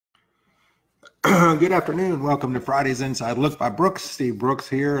Good afternoon. Welcome to Friday's Inside Look by Brooks. Steve Brooks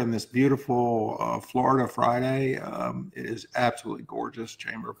here on this beautiful Florida Friday. It is absolutely gorgeous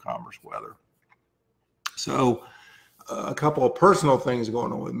Chamber of Commerce weather. So a couple of personal things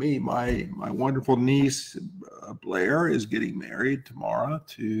going on with me. My wonderful niece, Blair, is getting married tomorrow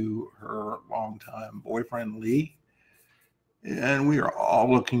to her longtime boyfriend, Lee. And we are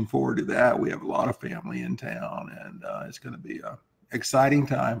all looking forward to that. We have a lot of family in town, and it's going to be an exciting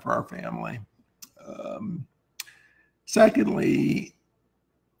time for our family. Secondly,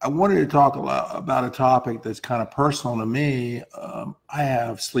 I wanted to talk about a topic that's kind of personal to me. I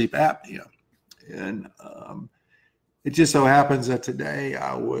have sleep apnea, and it just so happens that today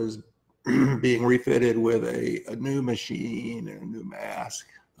I was being refitted with a new machine and a new mask.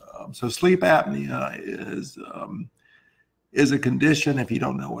 So sleep apnea is a condition, if you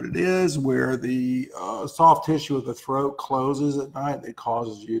don't know what it is, where the soft tissue of the throat closes at night. It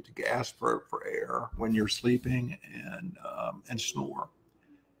causes you to gasp for air when you're sleeping and snore.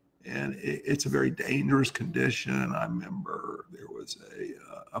 And it's a very dangerous condition. I remember there was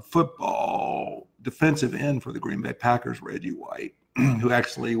a football defensive end for the Green Bay Packers, Reggie White, who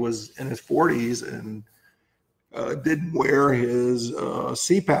actually was in his 40s and didn't wear his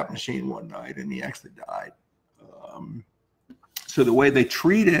CPAP machine one night, and he actually died. So the way they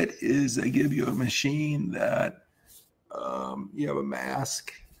treat it is they give you a machine that you have a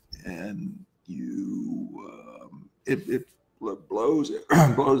mask, and it blows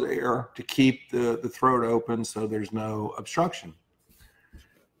air to keep the throat open so there's no obstruction.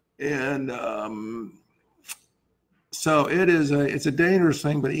 And so it's a dangerous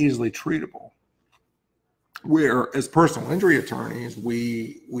thing, but easily treatable. Where as personal injury attorneys,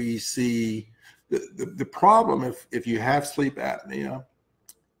 we see the problem if you have sleep apnea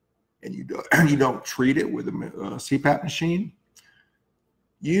and you don't treat it with a CPAP machine,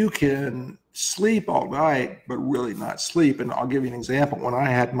 you can sleep all night but really not sleep. And I'll give you an example. When I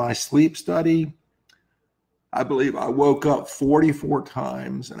had my sleep study, I believe I woke up 44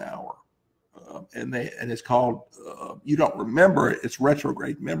 times an hour, and it's called you don't remember it. It's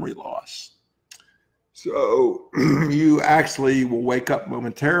retrograde memory loss. So you actually will wake up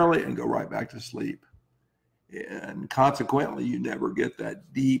momentarily and go right back to sleep. And consequently, you never get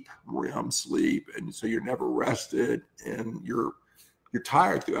that deep REM sleep. And so you're never rested, and you're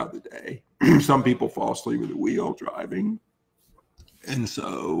tired throughout the day. Some people fall asleep at the wheel driving. And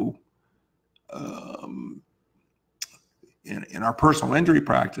so in our personal injury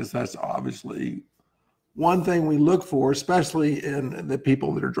practice, that's obviously one thing we look for, especially in the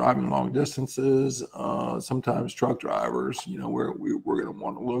people that are driving long distances, sometimes truck drivers. We're going to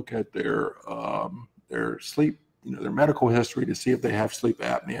want to look at their sleep, their medical history to see if they have sleep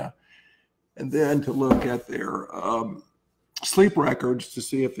apnea, and then to look at their sleep records to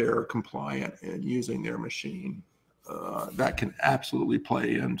see if they're compliant in using their machine. That can absolutely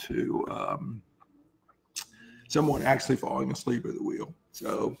play into someone actually falling asleep at the wheel.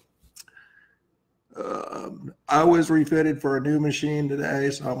 So I was refitted for a new machine today,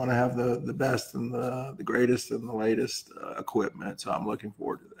 so I'm going to have the best and the greatest and the latest equipment. So I'm looking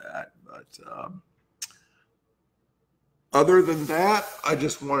forward to that. But other than that, I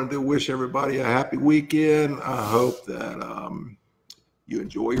just wanted to wish everybody a happy weekend. I hope that you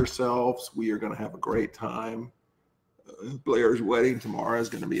enjoy yourselves. We are going to have a great time. Blair's wedding tomorrow is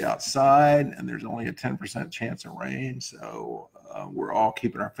going to be outside, and there's only a 10% chance of rain. So we're all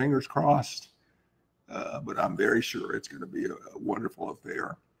keeping our fingers crossed. But I'm very sure it's going to be a wonderful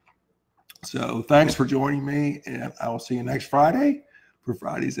affair. So thanks for joining me, and I will see you next Friday for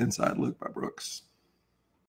Friday's Inside Look by Brooks.